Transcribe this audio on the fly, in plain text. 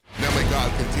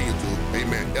continue to,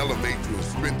 amen, elevate you and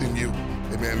strengthen you.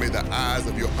 Amen. May the eyes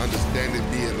of your understanding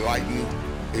be enlightened.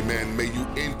 Amen. May you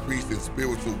increase in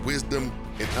spiritual wisdom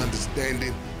and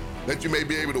understanding, that you may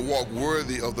be able to walk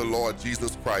worthy of the Lord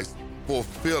Jesus Christ,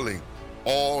 fulfilling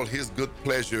all his good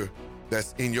pleasure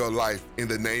that's in your life in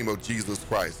the name of Jesus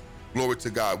Christ. Glory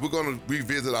to God. We're going to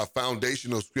revisit our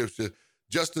foundational scripture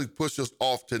just to push us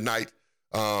off tonight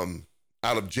out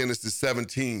of Genesis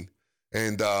 17.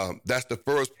 And that's the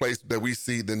first place that we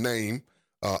see the name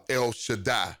El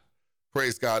Shaddai.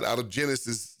 Praise God. Out of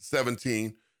Genesis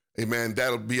 17, amen,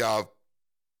 that'll be our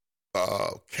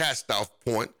cast-off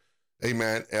point.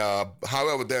 Amen.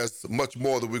 However, there's much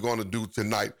more that we're going to do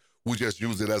tonight. We just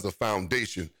use it as a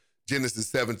foundation. Genesis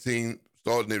 17,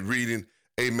 starting at reading,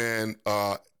 amen,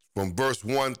 from verse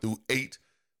 1 through 8.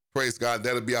 Praise God.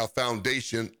 That'll be our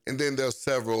foundation. And then there's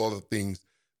several other things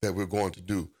that we're going to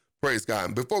do. Praise God.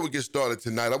 And before we get started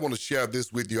tonight, I want to share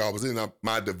this with you. I was in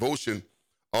my devotion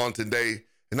on today,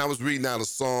 and I was reading out of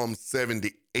Psalm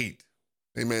 78.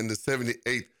 Amen. The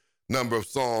 78th number of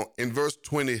Psalm. In verse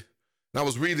 20, and I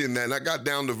was reading that, and I got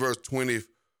down to verse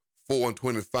 24 and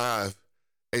 25.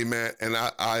 Amen. And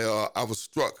I was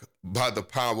struck by the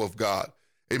power of God.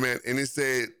 Amen. And it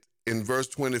said in verse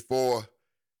 24,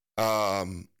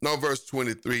 verse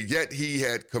 23, yet he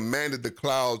had commanded the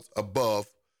clouds above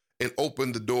and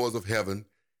opened the doors of heaven,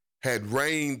 had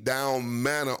rained down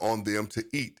manna on them to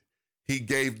eat. He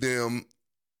gave them,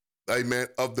 amen,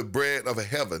 of the bread of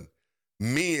heaven.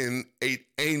 Men ate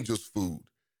angels' food,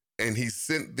 and he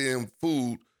sent them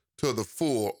food to the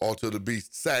full or to the be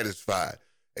satisfied.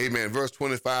 Amen. Verse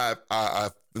 25,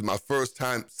 is my first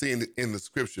time seeing it in the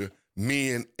scripture.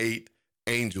 Men ate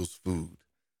angels' food.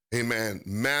 Amen.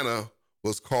 Manna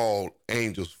was called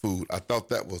angels' food. I thought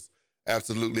that was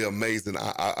absolutely amazing.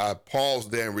 I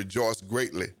paused there and rejoiced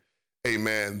greatly,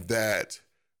 amen, that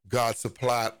God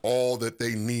supplied all that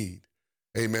they need,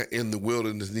 amen, in the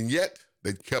wilderness. And yet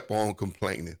they kept on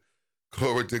complaining.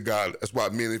 Glory to God. That's why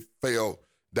many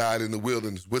died in the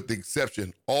wilderness, with the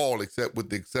exception, all except with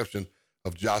the exception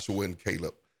of Joshua and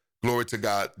Caleb. Glory to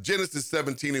God. Genesis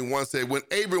 17:1 said, when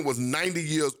Abram was 90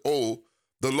 years old,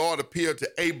 the Lord appeared to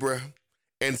Abram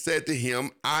and said to him,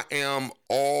 I am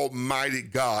Almighty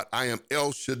God. I am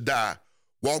El Shaddai.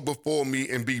 Walk before me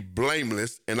and be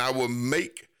blameless, and I will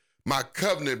make my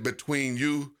covenant between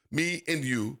me and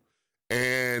you,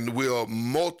 and will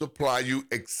multiply you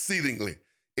exceedingly.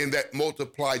 In that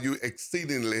multiply you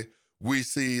exceedingly, we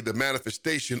see the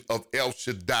manifestation of El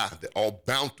Shaddai, the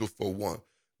all-bountiful one,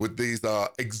 with these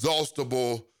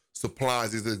exhaustible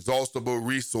supplies, this exhaustible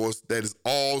resource that is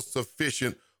all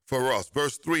sufficient for us.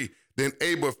 Verse 3, then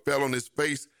Abram fell on his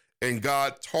face, and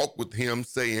God talked with him,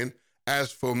 saying,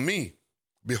 as for me,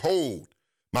 behold,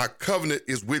 my covenant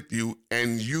is with you,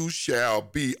 and you shall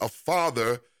be a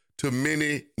father to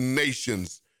many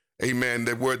nations. Amen.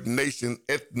 The word nation,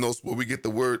 ethnos, where we get the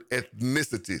word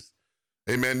ethnicities.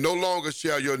 Amen. No longer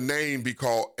shall your name be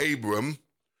called Abram,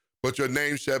 but your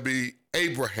name shall be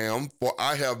Abraham, for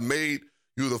I have made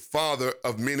you the father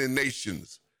of many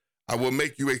nations. I will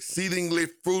make you exceedingly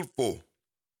fruitful.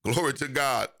 Glory to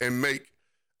God. And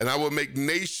I will make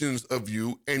nations of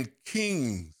you, and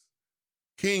kings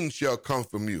shall come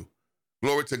from you.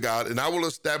 Glory to God. And I will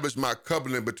establish my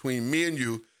covenant between me and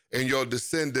you and your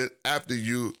descendant after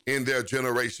you in their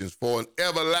generations, for an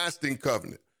everlasting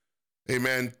covenant.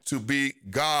 Amen. To be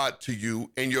God to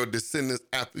you and your descendants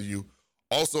after you.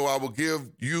 Also, I will give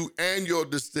you and your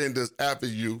descendants after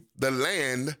you the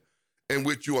land in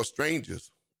which you are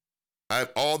strangers.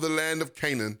 All the land of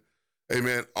Canaan,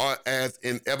 amen, are as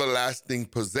in everlasting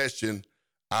possession.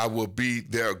 I will be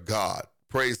their God.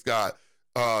 Praise God.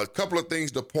 A couple of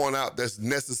things to point out that's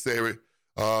necessary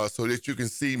so that you can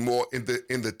see more in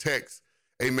the text.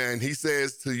 Amen. He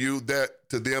says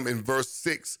to them in verse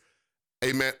 6,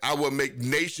 amen, I will make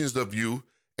nations of you,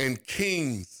 and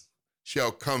kings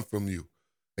shall come from you.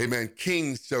 Amen.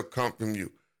 Kings shall come from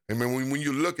you. Amen. When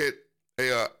you look at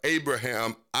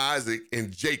Abraham, Isaac,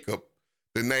 and Jacob,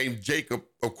 the name Jacob,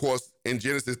 of course, in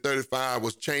Genesis 35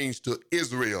 was changed to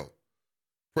Israel.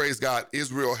 Praise God.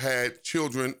 Israel had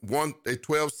children,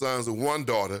 12 sons and one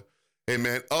daughter.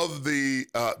 Amen. Of the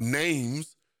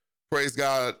names, praise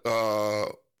God,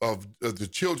 of the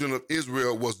children of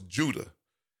Israel was Judah.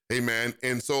 Amen.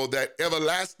 And so that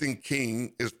everlasting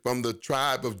king is from the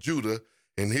tribe of Judah,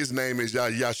 and his name is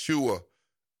Yahshua,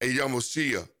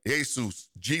 Yahmashia,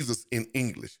 Jesus in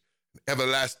English.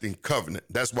 Everlasting covenant.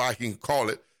 That's why he can call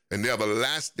it an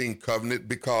everlasting covenant,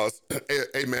 because,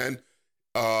 amen,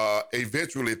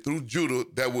 eventually through Judah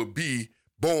there will be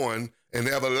born an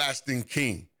everlasting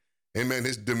king. Amen.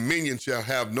 His dominion shall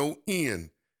have no end.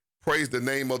 Praise the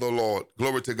name of the Lord.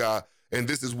 Glory to God. And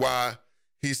this is why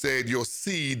he said your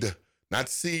seed, not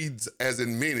seeds as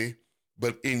in many,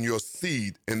 but in your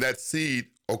seed. And that seed,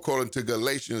 according to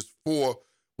Galatians 4,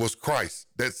 was Christ.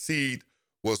 That seed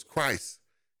was Christ.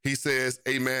 He says,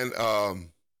 amen,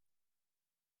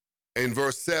 in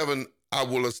verse 7, I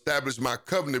will establish my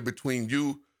covenant between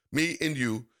you, me and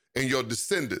you, and your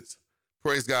descendants.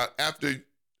 Praise God.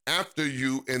 After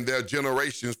you and their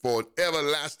generations for an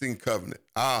everlasting covenant.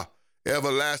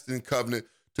 Everlasting covenant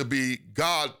to be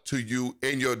God to you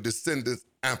and your descendants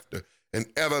after. An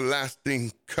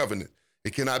everlasting covenant.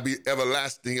 It cannot be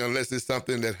everlasting unless it's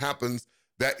something that happens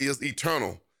that is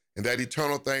eternal. And that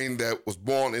eternal thing that was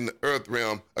born in the earth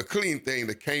realm, a clean thing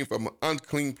that came from an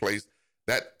unclean place,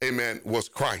 that, amen, was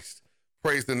Christ.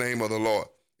 Praise the name of the Lord.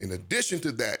 In addition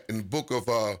to that, in the book of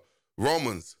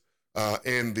Romans,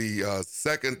 in the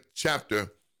second chapter,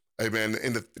 amen,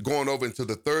 going over into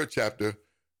the third chapter,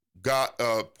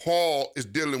 Paul is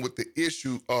dealing with the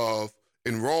issue of,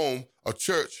 in Rome, a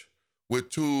church with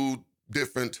two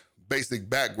different basic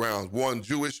backgrounds, one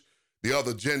Jewish, the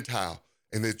other Gentile.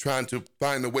 And they're trying to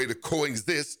find a way to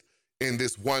coexist in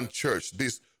this one church.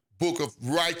 This book of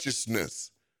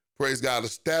righteousness, praise God,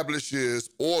 establishes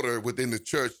order within the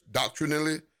church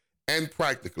doctrinally and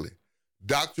practically.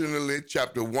 Doctrinally,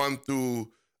 chapter 1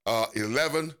 through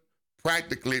 11,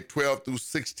 practically 12 through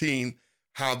 16,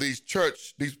 how these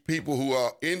people who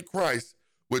are in Christ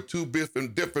with two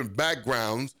different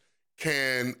backgrounds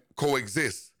can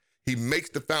coexist. He makes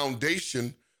the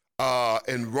foundation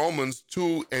in Romans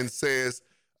 2 and says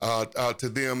to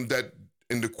them that,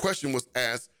 and the question was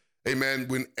asked, amen,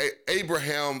 when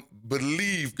Abraham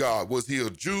believed God, was he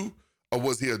a Jew or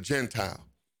was he a Gentile?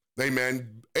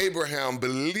 Amen. Abraham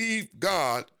believed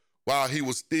God while he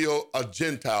was still a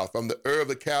Gentile. From the Ur of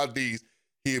the Chaldees,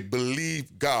 he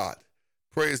believed God.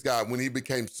 Praise God. When he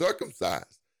became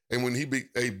circumcised and when he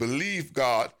believed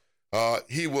God,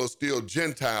 he was still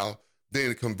Gentile,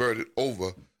 then converted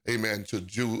over, amen, to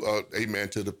Jew, amen,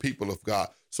 to the people of God.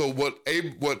 So what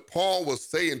Paul was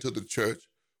saying to the church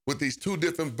with these two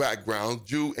different backgrounds,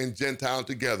 Jew and Gentile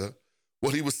together,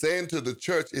 what he was saying to the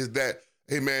church is that,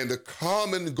 amen, the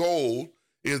common goal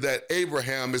is that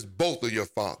Abraham is both of your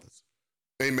fathers.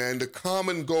 Amen. The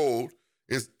common goal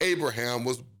is Abraham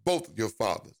was both of your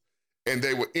fathers. And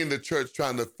they were in the church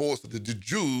trying to force the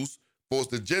Jews, force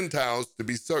the Gentiles to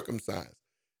be circumcised.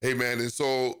 Amen. And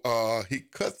so he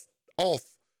cuts off,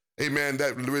 amen,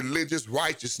 that religious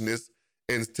righteousness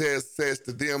and says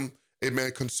to them,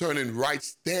 amen, concerning right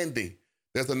standing.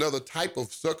 There's another type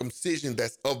of circumcision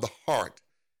that's of the heart,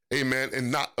 amen,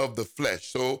 and not of the flesh.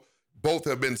 So both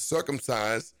have been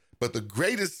circumcised, but the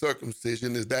greatest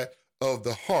circumcision is that of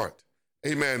the heart.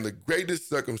 Amen. The greatest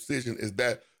circumcision is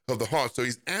that of the heart. So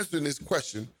he's answering this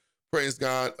question, praise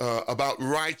God, about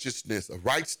righteousness, a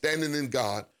right standing in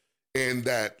God, and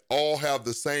that all have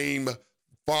the same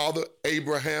father,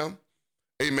 Abraham.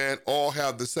 Amen. All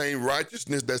have the same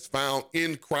righteousness that's found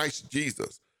in Christ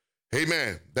Jesus.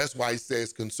 Amen. That's why he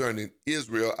says concerning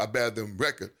Israel, I bear them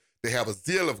record. They have a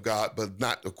zeal of God, but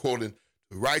not according to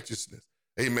righteousness.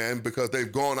 Amen. Because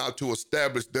they've gone out to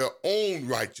establish their own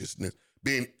righteousness,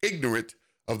 being ignorant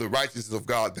of the righteousness of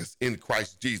God that's in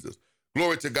Christ Jesus.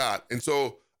 Glory to God. And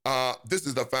so this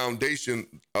is the foundation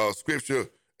scripture,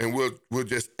 and we're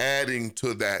just adding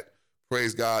to that,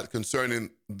 praise God, concerning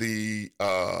the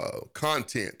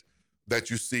content that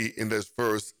you see in this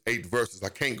first 8 verses. I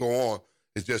can't go on.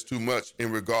 It's just too much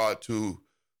in regard to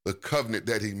the covenant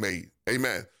that he made.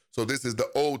 Amen. So this is the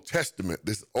Old Testament,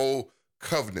 this old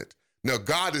covenant. Now,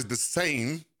 God is the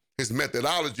same. His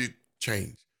methodology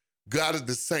changed. God is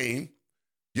the same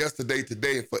yesterday,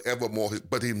 today, and forevermore,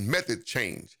 but his method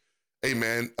changed.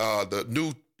 Amen.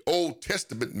 The Old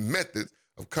Testament method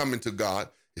of coming to God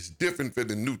is different from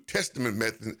the New Testament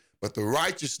method, but the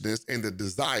righteousness and the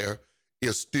desire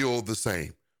is still the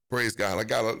same. Praise God. I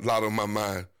got a lot on my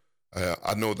mind.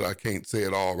 I know that I can't say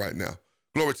it all right now.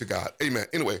 Glory to God. Amen.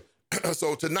 Anyway,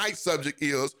 so tonight's subject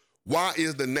is, why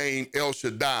is the name El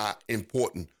Shaddai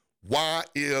important? Why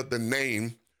is the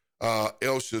name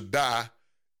El Shaddai,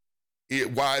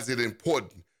 why is it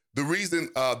important? The reason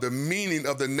the meaning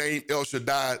of the name El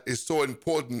Shaddai is so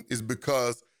important is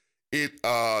because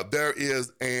there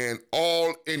is an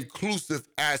all-inclusive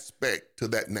aspect to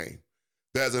that name.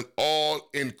 There's an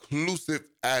all-inclusive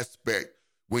aspect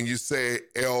when you say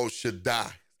El Shaddai,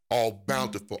 all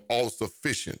bountiful, all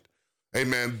sufficient.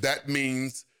 Amen. That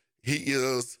means he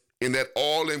is, in that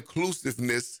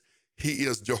all-inclusiveness, he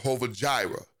is Jehovah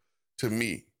Jireh to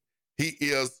me. He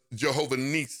is Jehovah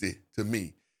Nissi to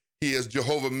me. He is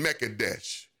Jehovah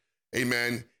Mekadesh.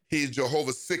 Amen. He is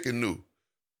Jehovah Sikkenu.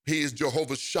 He is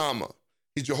Jehovah Shammah.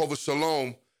 He's Jehovah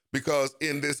Shalom, because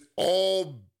in this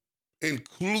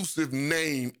all-inclusive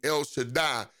name, El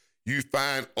Shaddai, you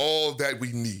find all that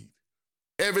we need.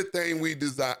 Everything we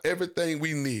desire, everything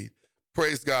we need,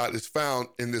 praise God, is found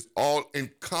in this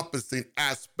all-encompassing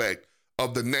aspect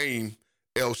of the name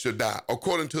El Shaddai.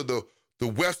 According to the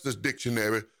Webster's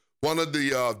Dictionary, one of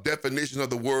the definitions of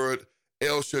the word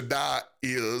El Shaddai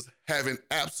is having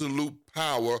absolute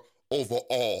power over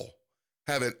all.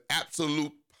 Having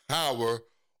absolute power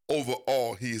over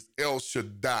all. He is El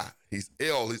Shaddai. He's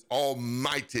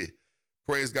almighty.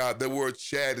 Praise God. The word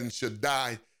Shad and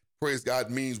Shaddai, praise God,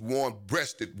 means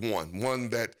one-breasted one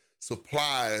that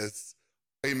supplies,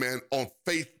 amen, on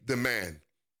faith demand.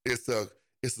 It's a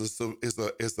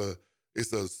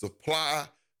supply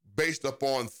based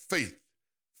upon faith.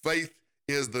 Faith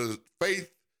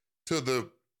to the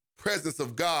presence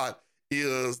of God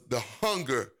is the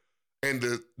hunger and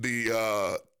the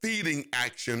feeding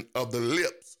action of the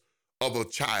lips of a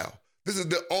child. This is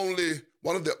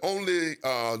one of the only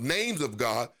names of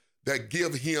God that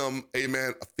give him,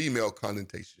 amen, a female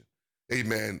connotation.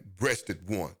 Amen, breasted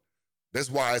one.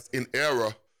 That's why it's in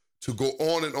error to go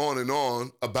on and on and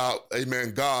on about,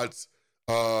 amen, God's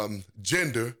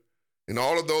gender. And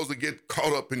all of those that get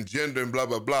caught up in gender and blah,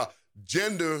 blah, blah.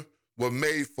 Gender were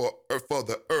made for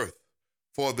the earth,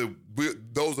 for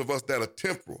those of us that are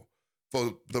temporal.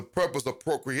 For the purpose of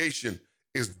procreation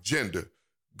is gender.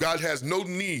 God has no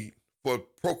need for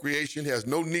procreation, has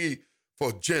no need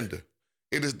for gender.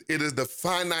 It is the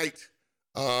finite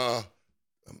a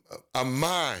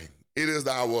mind. It is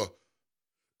our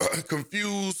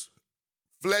confused,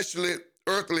 fleshly,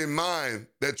 earthly mind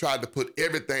that tried to put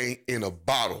everything in a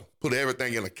bottle, put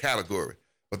everything in a category.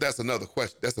 But that's another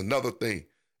question. That's another thing.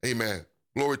 Amen.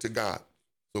 Glory to God.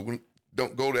 So we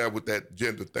don't go there with that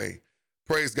gender thing.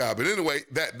 Praise God. But anyway,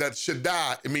 that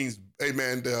Shaddai, it means,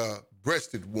 amen, the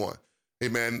breasted one.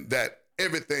 Amen. That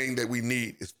everything that we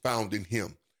need is found in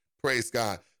him. Praise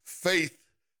God. Faith,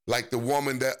 like the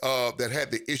woman that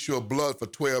had the issue of blood for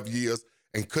 12 years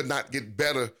and could not get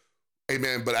better.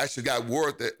 Amen. But actually got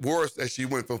worse as she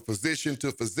went from physician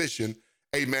to physician.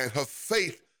 Amen. Her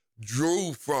faith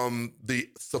drew from the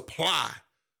supply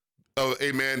of,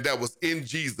 amen, that was in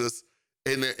Jesus.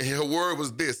 And her word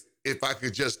was this: if I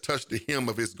could just touch the hem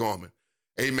of his garment.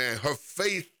 Amen. Her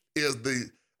faith is the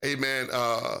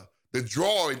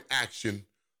drawing action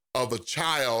of a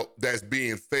child that's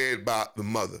being fed by the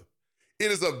mother.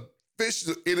 It is a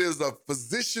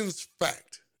physician's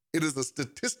fact. It is a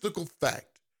statistical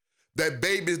fact that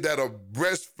babies that are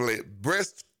breastfed,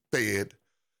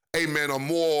 amen, are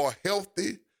more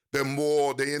healthy. They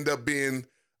end up being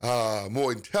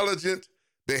more intelligent.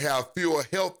 They have fewer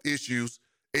health issues,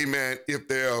 amen, if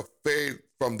they're fed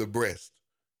from the breast.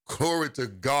 Glory to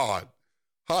God.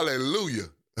 Hallelujah.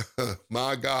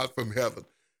 My God from heaven.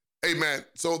 Amen.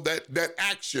 So that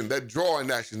action, that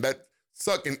drawing action, that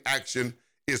sucking action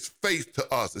is faith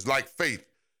to us. It's like faith.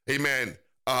 Amen.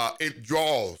 It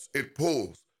draws, it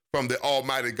pulls from the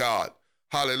Almighty God.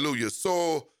 Hallelujah.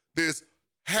 So this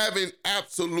having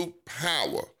absolute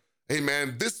power,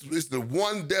 amen, this is the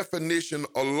one definition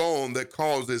alone that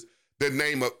causes the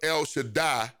name of El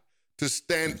Shaddai to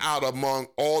stand out among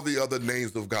all the other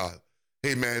names of God.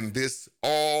 Amen. This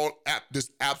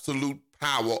absolute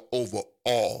power over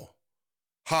all.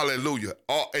 Hallelujah.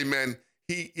 Amen.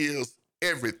 He is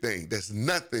everything. There's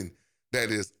nothing that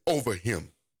is over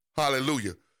him.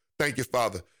 Hallelujah. Thank you,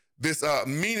 Father. This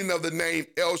meaning of the name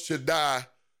El Shaddai,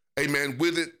 amen,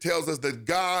 with it tells us that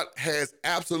God has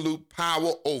absolute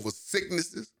power over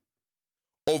sicknesses,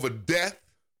 over death,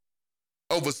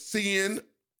 over sin,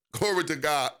 glory to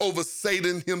God, over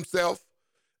Satan himself,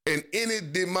 and any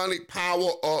demonic power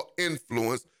or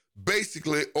influence,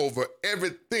 basically over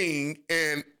everything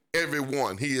and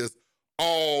everyone. He is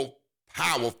all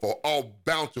powerful, all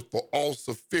bountiful, all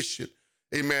sufficient.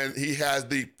 Amen. He has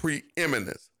the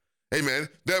preeminence. Amen.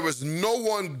 There is no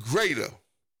one greater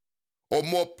or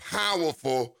more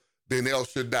powerful than El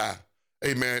Shaddai.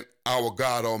 Amen. Our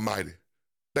God Almighty.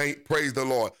 Praise the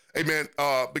Lord. Amen.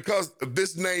 Because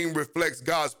this name reflects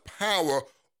God's power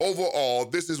over all,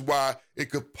 this is why it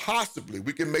could possibly,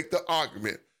 we can make the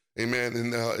argument, amen,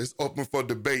 and it's open for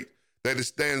debate, that it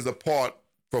stands apart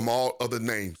from all other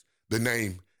names, the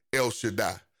name El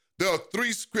Shaddai. There are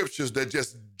three scriptures that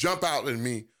just jump out at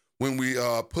me when we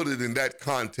put it in that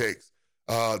context,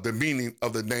 the meaning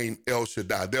of the name El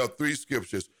Shaddai. There are three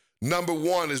scriptures. Number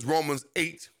one is Romans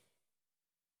 8,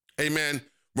 amen,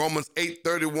 Romans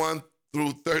 8:31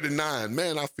 through 39.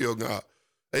 Man, I feel God.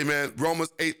 Amen.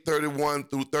 Romans 8:31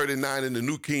 through 39 in the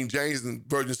New King James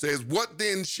Version says, "What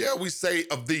then shall we say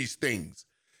of these things?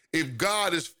 If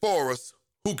God is for us,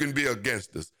 who can be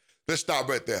against us? Let's stop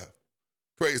right there.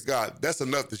 Praise God. That's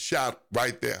enough to shout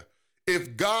right there.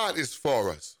 If God is for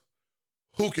us,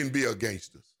 who can be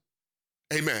against us?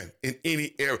 Amen. In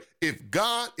any area. If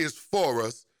God is for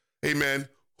us, amen,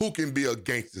 who can be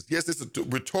against us? Yes, it's a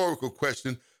rhetorical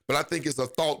question, but I think it's a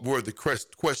thought-worthy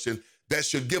question that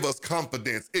should give us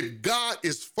confidence. If God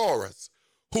is for us,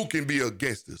 who can be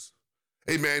against us?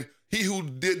 Amen. He who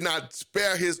did not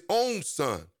spare his own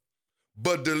son,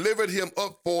 but delivered him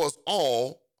up for us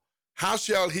all, how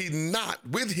shall he not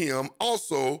with him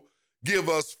also give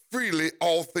us freely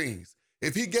all things?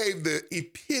 If he gave the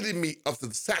epitome of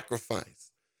the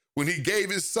sacrifice, when he gave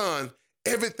his son,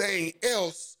 everything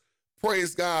else,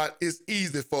 praise God, is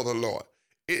easy for the Lord.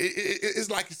 It's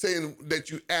like saying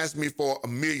that you asked me for $1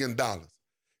 million.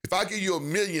 If I give you $1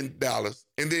 million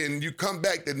and then you come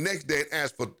back the next day and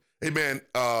ask for, amen,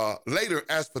 later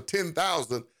ask for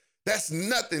 10,000, that's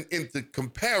nothing into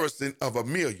comparison of $1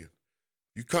 million.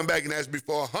 You come back and ask me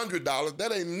for $100,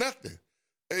 that ain't nothing.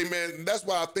 Amen. That's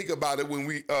why I think about it when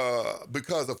we,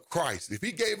 because of Christ. If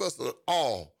he gave us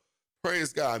all,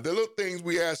 praise God. The little things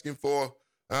we asking for,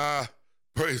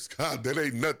 praise God, that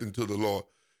ain't nothing to the Lord.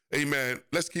 Amen.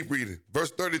 Let's keep reading.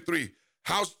 Verse 33,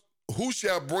 who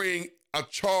shall bring a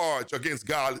charge against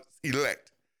God's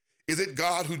elect? Is it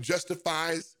God who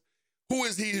justifies? Who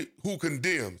is he who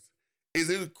condemns? Is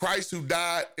it Christ who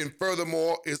died and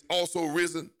furthermore is also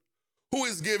risen? Who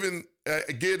is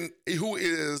who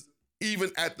is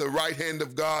even at the right hand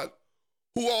of God,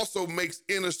 who also makes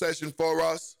intercession for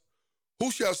us? Who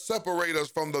shall separate us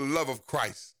from the love of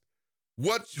Christ?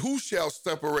 Who shall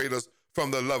separate us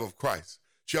from the love of Christ?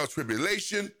 Shall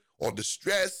tribulation or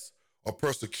distress or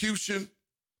persecution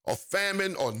or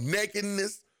famine or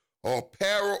nakedness or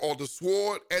peril or the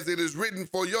sword? As it is written,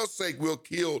 for your sake we'll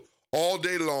kill all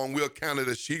day long, we'll count it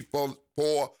as sheep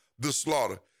for the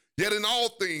slaughter. Yet in all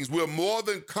things we're more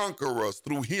than conquerors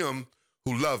through him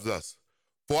who loves us.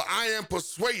 For I am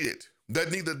persuaded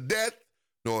that neither death,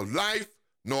 nor life,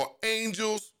 nor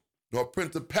angels, nor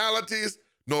principalities,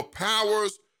 nor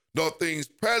powers, nor things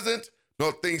present,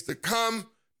 nor things to come,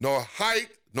 nor height,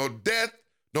 nor depth,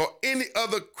 nor any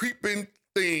other creeping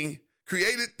thing,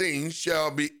 created thing shall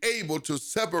be able to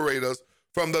separate us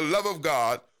from the love of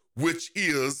God, which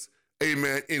is,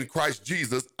 amen, in Christ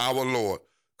Jesus our Lord.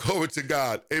 Glory to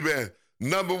God. Amen.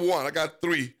 Number one, I got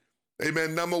three.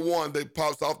 Amen. Number one that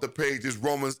pops off the page is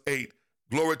Romans 8.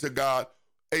 Glory to God.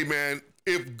 Amen.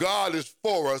 If God is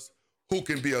for us, who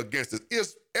can be against us?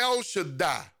 It's El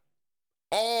Shaddai,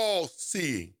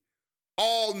 all-seeing,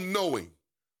 all-knowing,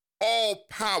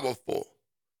 all-powerful.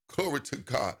 Glory to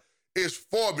God. It's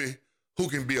for me, who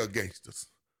can be against us?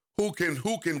 Who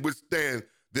can withstand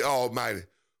the Almighty?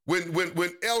 When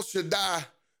El Shaddai,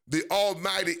 the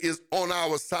Almighty, is on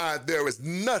our side, there is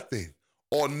nothing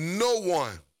or no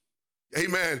one,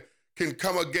 amen, can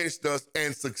come against us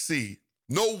and succeed.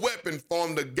 No weapon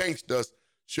formed against us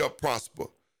shall prosper.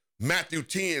 Matthew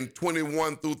 10,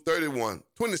 21 through 31,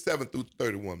 27 through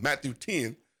 31. Matthew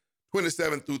 10,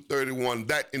 27 through 31.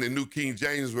 That in the New King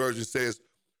James Version says,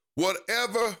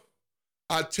 whatever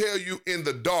I tell you in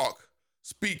the dark,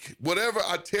 speak. Whatever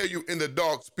I tell you in the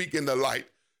dark, speak in the light.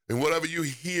 And whatever you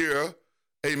hear,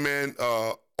 amen,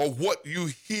 or what you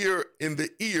hear in the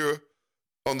ear,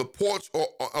 on the porch or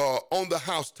on the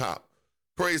housetop,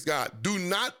 praise God. Do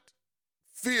not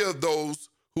fear those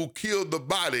who kill the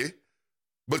body,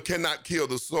 but cannot kill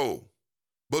the soul,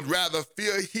 but rather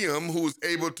fear him who is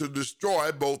able to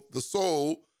destroy both the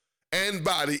soul and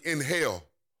body in hell.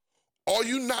 Are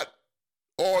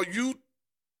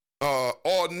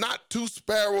not two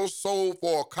sparrows sold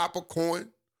for a copper coin?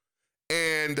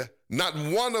 And not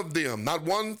one of them, not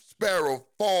one sparrow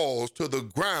falls to the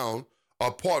ground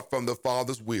apart from the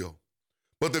Father's will.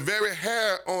 But the very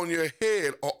hair on your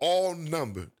head are all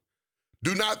numbered.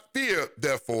 Do not fear,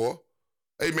 therefore,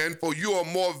 amen, for you are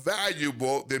more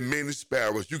valuable than many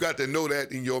sparrows. You got to know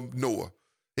that in your Noah.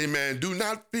 Amen. Do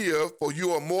not fear, for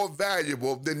you are more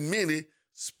valuable than many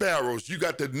sparrows. You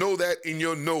got to know that in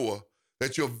your Noah,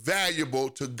 that you're valuable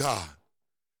to God,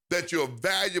 that you're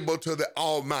valuable to the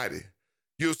Almighty.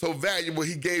 You're so valuable,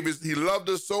 he loved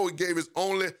us so, he gave his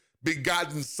only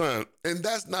begotten son. And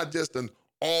that's not just an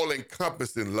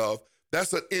all-encompassing love.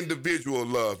 That's an individual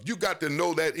love. You got to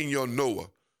know that in your Noah.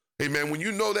 Amen. When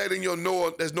you know that in your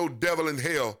Noah, there's no devil in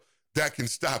hell that can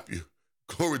stop you.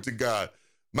 Glory to God.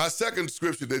 My second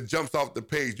scripture that jumps off the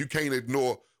page, you can't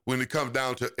ignore when it comes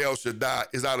down to El Shaddai,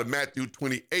 is out of Matthew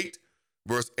 28,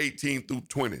 verse 18 through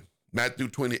 20. Matthew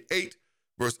 28,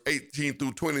 verse 18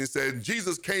 through 20, it says,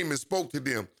 Jesus came and spoke to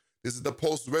them. This is the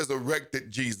post-resurrected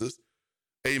Jesus.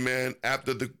 Amen.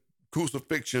 After the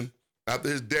crucifixion, after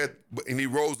his death, and he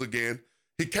rose again,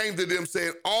 he came to them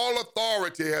saying, all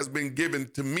authority has been given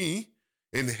to me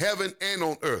in heaven and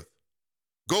on earth.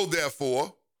 Go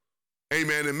therefore,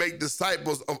 amen, and make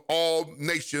disciples of all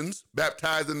nations,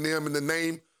 baptizing them in the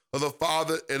name of the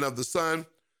Father and of the Son,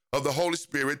 of the Holy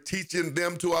Spirit, teaching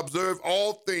them to observe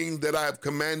all things that I have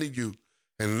commanded you.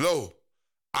 And lo,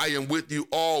 I am with you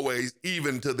always,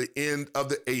 even to the end of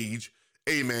the age.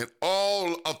 Amen.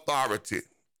 All authority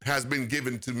has been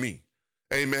given to me.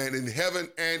 Amen. In heaven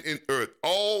and in earth.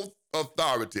 All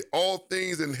authority, all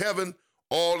things in heaven,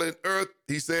 all in earth,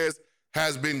 he says,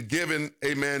 has been given,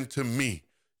 amen, to me.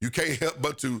 You can't help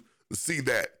but to see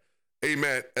that.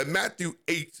 Amen. At Matthew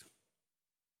 8,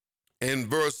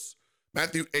 verse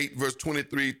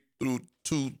 23 through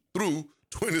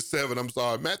 27, I'm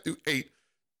sorry. Matthew 8,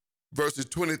 verses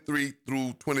 23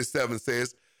 through 27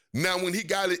 says, now when he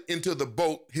got into the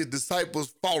boat, his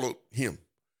disciples followed him.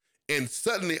 And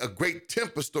suddenly a great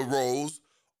tempest arose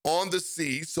on the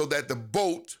sea so that the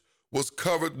boat was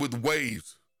covered with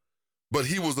waves. But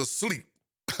he was asleep.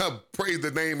 Praise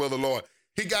the name of the Lord.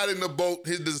 He got in the boat.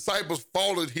 His disciples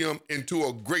followed him into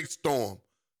a great storm.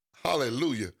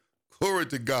 Hallelujah. Glory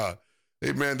to God.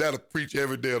 Amen. That'll preach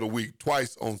every day of the week,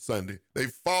 twice on Sunday. They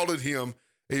followed him,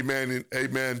 amen,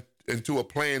 into a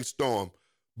planned storm.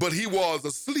 But he was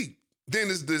asleep. Then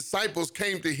his disciples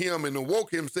came to him and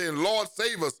awoke him, saying, Lord,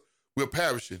 save us, we're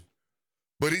perishing.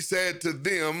 But he said to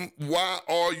them, why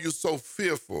are you so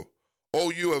fearful,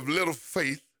 O you of little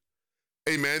faith?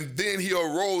 Amen. Then he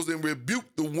arose and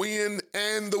rebuked the wind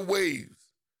and the waves,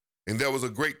 and there was a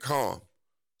great calm.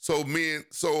 So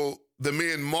the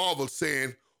men marveled,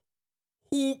 saying,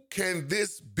 who can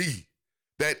this be,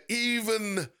 that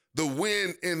even the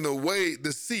wind and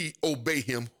the sea obey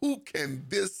him? Who can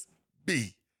this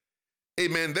be?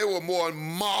 Amen. They were more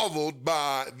marveled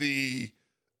by the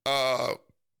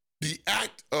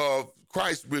act of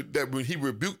Christ that when he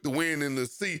rebuked the wind and the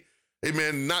sea,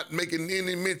 amen, not making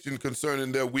any mention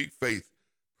concerning their weak faith.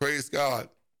 Praise God.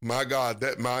 My God,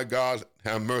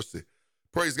 have mercy.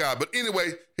 Praise God. But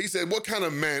anyway, he said, what kind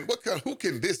of man, who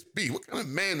can this be? What kind of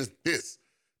man is this,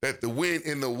 that the wind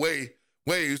and the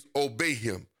waves obey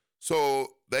him? So,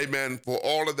 amen, for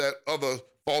all of that other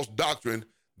false doctrine,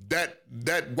 that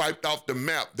wiped off the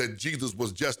map that Jesus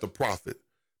was just a prophet.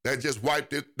 That just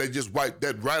wiped it. They just wiped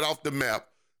that right off the map,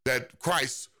 that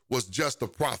Christ was just a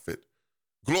prophet.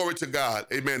 Glory to God.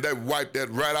 Amen. That wiped that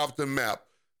right off the map,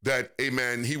 that,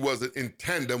 amen, he wasn't in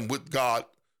tandem with God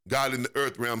in the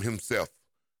earth realm himself.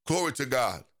 Glory to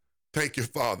God. Thank you,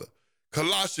 Father.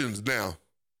 Colossians now.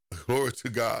 Glory to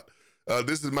God.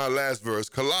 This is my last verse.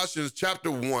 Colossians chapter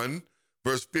 1,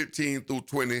 verse 15 through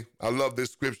 20. I love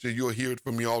this scripture. You'll hear it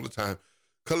from me all the time.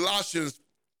 Colossians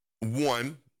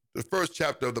 1, the first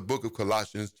chapter of the book of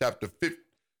Colossians, chapter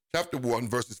 1,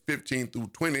 verses 15 through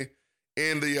 20,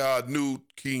 in the New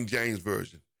King James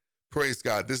Version. Praise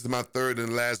God. This is my third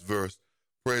and last verse.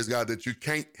 Praise God, that you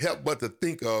can't help but to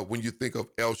think of when you think of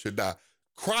El Shaddai.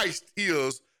 Christ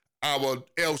is our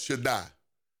El Shaddai.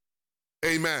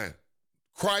 Amen.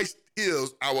 Christ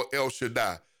is our El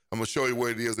Shaddai. I'm going to show you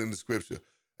where it is in the scripture.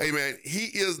 Amen. He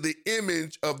is the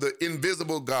image of the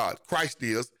invisible God. Christ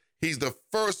is. He's the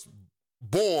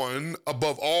firstborn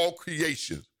above all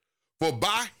creation. For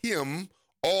by him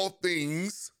all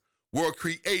things were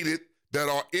created that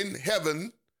are in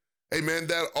heaven, amen,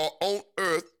 that are on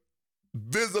earth,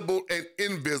 visible and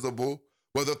invisible,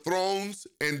 whether thrones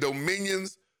and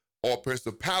dominions or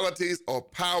principalities or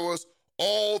powers,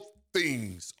 all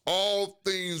things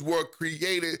were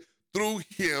created through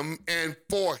him and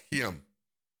for him.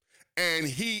 And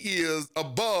he is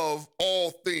above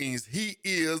all things. He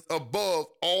is above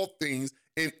all things,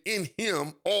 and in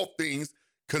him all things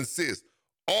consist.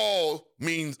 All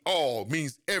means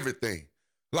everything.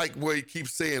 Like where he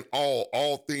keeps saying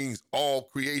all things, all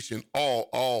creation,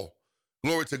 all.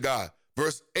 Glory to God.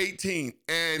 Verse 18,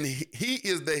 and he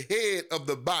is the head of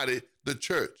the body, the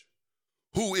church,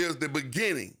 who is the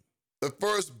beginning, the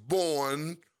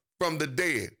firstborn from the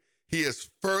dead. He is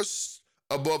first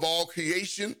above all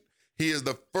creation. He is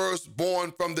the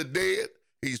firstborn from the dead.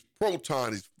 He's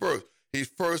proton, he's first. He's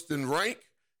first in rank.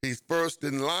 He's first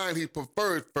in line. He's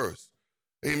preferred first.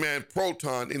 Amen.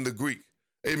 Proton in the Greek.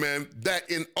 Amen. That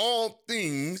in all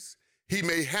things he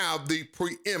may have the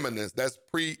preeminence. That's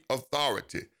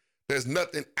pre-authority. There's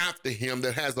nothing after him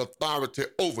that has authority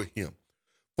over him.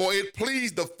 For it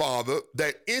pleased the Father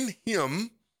that in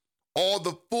him all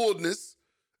the fullness,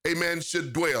 amen,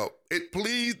 should dwell. It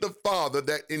pleased the Father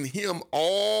that in him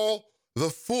all the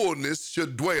fullness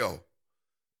should dwell.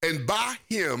 And by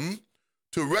him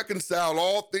to reconcile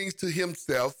all things to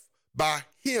himself, by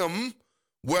him,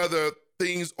 whether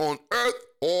things on earth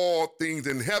or things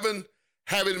in heaven,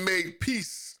 having made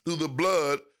peace through the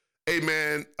blood,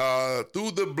 amen,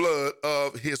 through the blood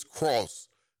of his cross.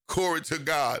 Glory to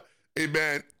God.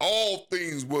 Amen. All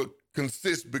things will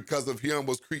consist because of him,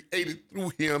 was created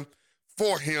through him,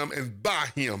 for him, and by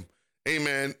him.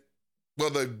 Amen.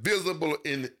 Whether visible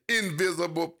and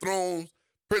invisible, thrones,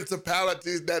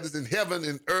 principalities that is in heaven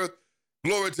and earth.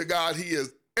 Glory to God. He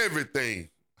is everything.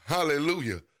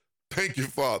 Hallelujah. Thank you,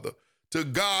 Father. To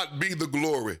God be the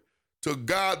glory. To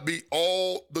God be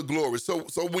all the glory. So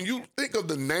when you think of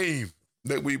the name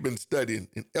that we've been studying,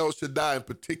 in El Shaddai in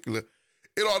particular,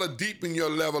 it ought to deepen your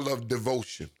level of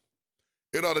devotion.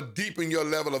 It ought to deepen your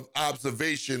level of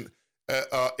observation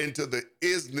into the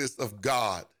isness of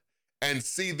God and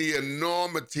see the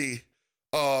enormity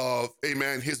of,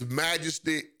 amen, his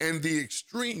majesty and the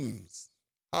extremes.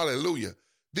 Hallelujah.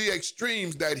 The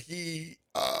extremes that he,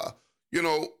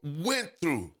 went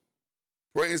through,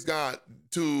 praise God,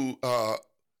 to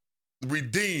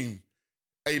redeem,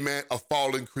 amen, a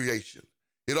fallen creation.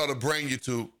 It ought to bring you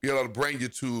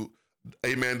to,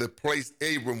 amen, the place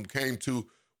Abram came to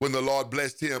when the Lord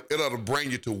blessed him. It ought to bring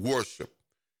you to worship.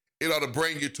 It ought to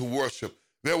bring you to worship.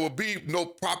 There will be no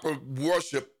proper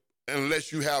worship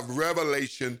unless you have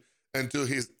revelation into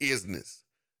his isness.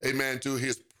 Amen, to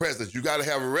his presence. You got to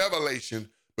have revelation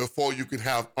before you can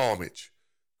have homage.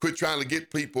 Quit trying to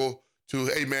get people to,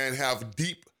 amen, have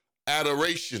deep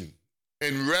adoration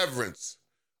and reverence.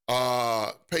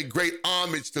 Pay great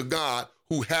homage to God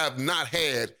who have not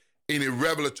had any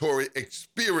revelatory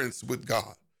experience with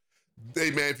God.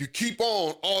 Amen. If you keep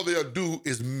on, all they'll do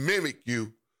is mimic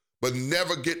you, but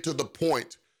never get to the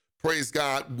point, praise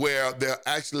God, where they'll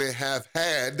actually have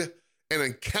had an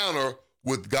encounter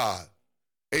with God.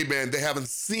 Amen. They haven't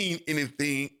seen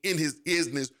anything in his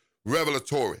isness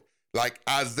revelatory. Like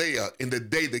Isaiah, in the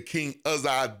day that King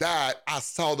Uzziah died, I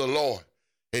saw the Lord.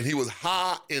 And he was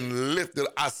high and lifted.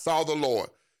 I saw the Lord.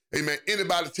 Amen.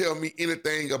 Anybody tell me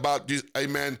anything about this,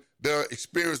 amen, their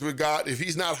experience with God? If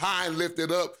he's not high and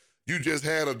lifted up, you just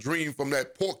had a dream from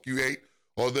that pork you ate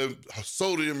or the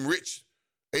sodium-rich,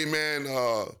 amen,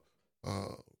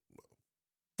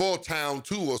 Full Town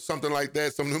 2 or something like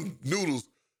that, some of them noodles,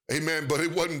 amen, but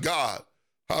it wasn't God.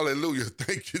 Hallelujah.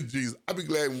 Thank you, Jesus. I'll be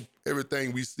glad when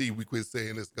everything we see, we quit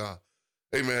saying it's God.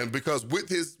 Amen. Because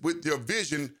with your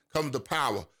vision comes the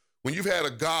power. When you've had a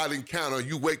God encounter,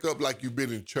 you wake up like you've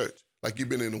been in church, like you've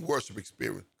been in a worship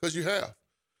experience, because you have.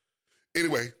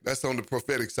 Anyway, that's on the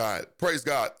prophetic side. Praise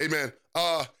God. Amen.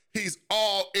 He's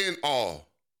all in all.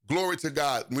 Glory to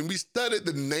God. When we study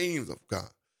the names of God,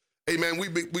 amen,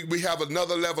 we have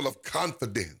another level of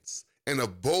confidence and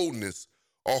of boldness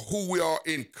or who we are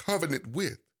in covenant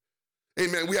with.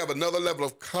 Amen. We have another level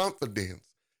of confidence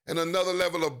and another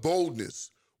level of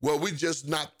boldness where we're just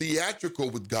not theatrical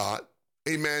with God.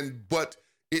 Amen. But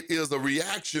it is a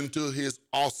reaction to his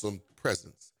awesome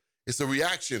presence. It's a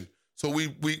reaction. So we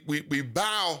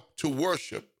bow to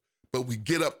worship, but we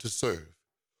get up to serve.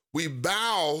 We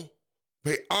bow,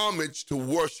 pay homage to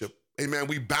worship. Amen.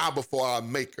 We bow before our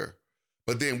maker,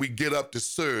 but then we get up to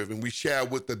serve and we share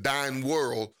with the dying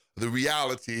world the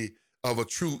reality of a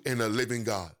true and a living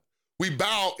God. We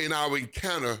bow in our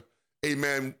encounter,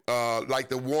 amen, like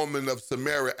the woman of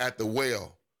Samaria at the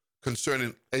well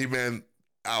concerning, amen,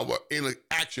 our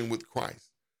interaction with Christ.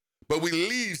 But we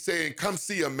leave saying, come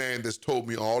see a man that's told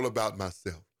me all about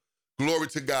myself. Glory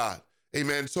to God.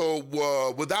 Amen. So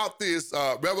without this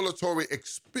revelatory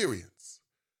experience,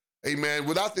 amen,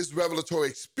 without this revelatory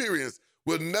experience,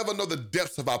 we'll never know the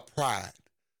depths of our pride.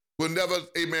 We'll never,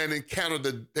 amen, encounter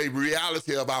the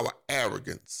reality of our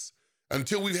arrogance.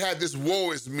 Until we've had this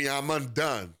woe is me, I'm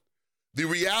undone. The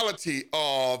reality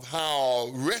of how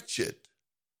wretched,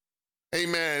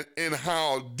 amen, and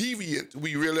how deviant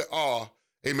we really are,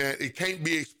 amen, it can't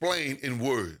be explained in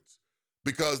words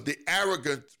because the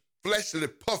arrogant, fleshly,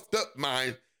 puffed up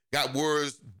mind got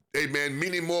words, amen,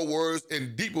 many more words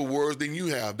and deeper words than you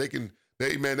have.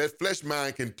 Amen, that flesh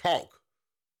mind can talk.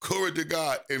 Glory to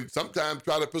God, and sometimes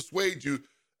try to persuade you,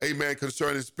 amen,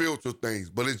 concerning spiritual things,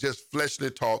 but it's just fleshly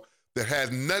talk that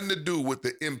has nothing to do with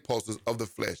the impulses of the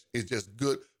flesh. It's just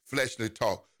good fleshly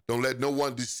talk. Don't let no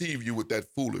one deceive you with that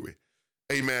foolery.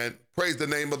 Amen. Praise the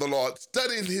name of the Lord.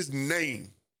 Studying his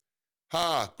name.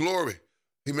 Glory.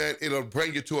 Amen. It'll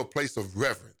bring you to a place of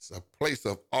reverence, a place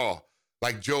of awe.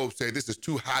 Like Job said, this is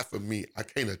too high for me. I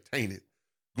can't attain it.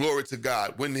 Glory to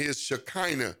God. When his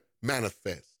Shekinah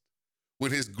manifests,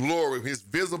 when his glory, his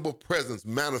visible presence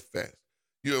manifests,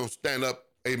 you don't stand up,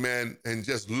 amen, and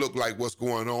just look like what's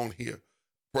going on here.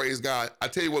 Praise God. I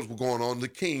tell you what's going on. The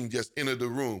king just entered the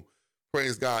room.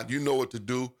 Praise God. You know what to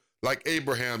do. Like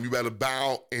Abraham, you better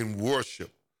bow and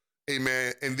worship.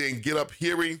 Amen. And then get up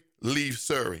hearing, leave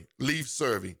serving. Leave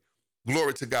serving.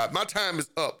 Glory to God. My time is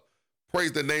up.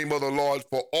 Praise the name of the Lord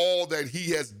for all that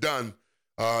he has done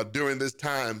during this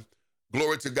time.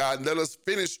 Glory to God. And let us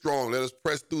finish strong. Let us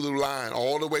press through the line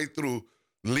all the way through,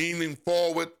 leaning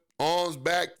forward, arms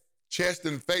back, chest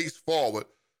and face forward.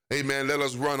 Amen. Let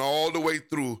us run all the way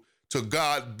through. To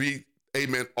God be,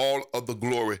 amen, all of the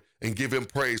glory, and give him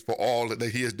praise for all that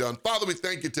he has done. Father, we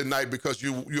thank you tonight because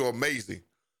you're amazing.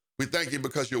 We thank you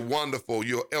because you're wonderful.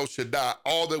 You're El Shaddai.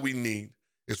 All that we need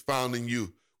is found in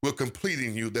you. We're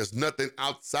completing you. There's nothing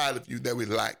outside of you that we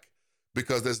lack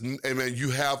because amen,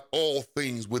 you have all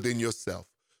things within yourself.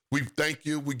 We thank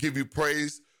you. We give you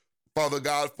praise, Father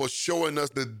God, for showing us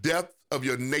the depth of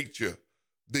your nature,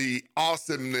 the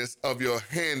awesomeness of your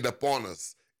hand upon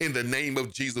us. In the name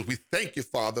of Jesus, we thank you,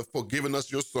 Father, for giving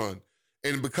us your son.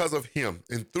 And because of him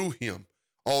and through him,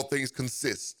 all things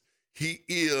consist. He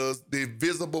is the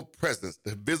visible presence,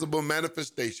 the visible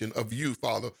manifestation of you,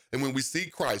 Father. And when we see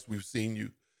Christ, we've seen you.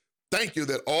 Thank you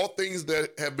that all things that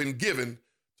have been given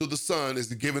to the Son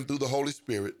is given through the Holy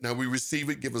Spirit. Now we receive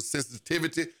it, give us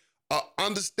sensitivity,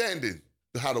 understanding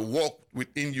how to walk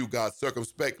within you, God,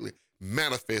 circumspectly,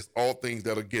 manifest all things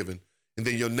that are given. And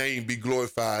then your name be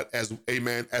glorified as,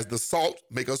 amen, as the salt,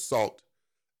 make us salt.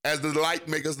 As the light,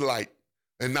 make us light.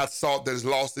 And not salt that has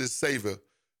lost its savor.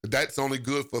 That's only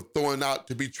good for throwing out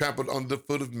to be trampled under the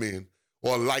foot of men,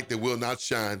 or a light that will not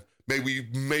shine. May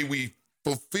we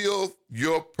fulfill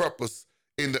your purpose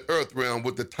in the earth realm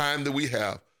with the time that we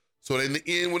have. So that in the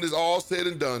end, when it's all said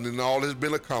and done and all has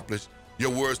been accomplished,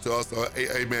 your words to us are,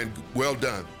 amen, well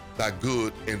done, thy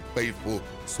good and faithful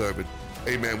servant.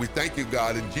 Amen. We thank you,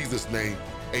 God, in Jesus' name.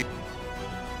 Amen.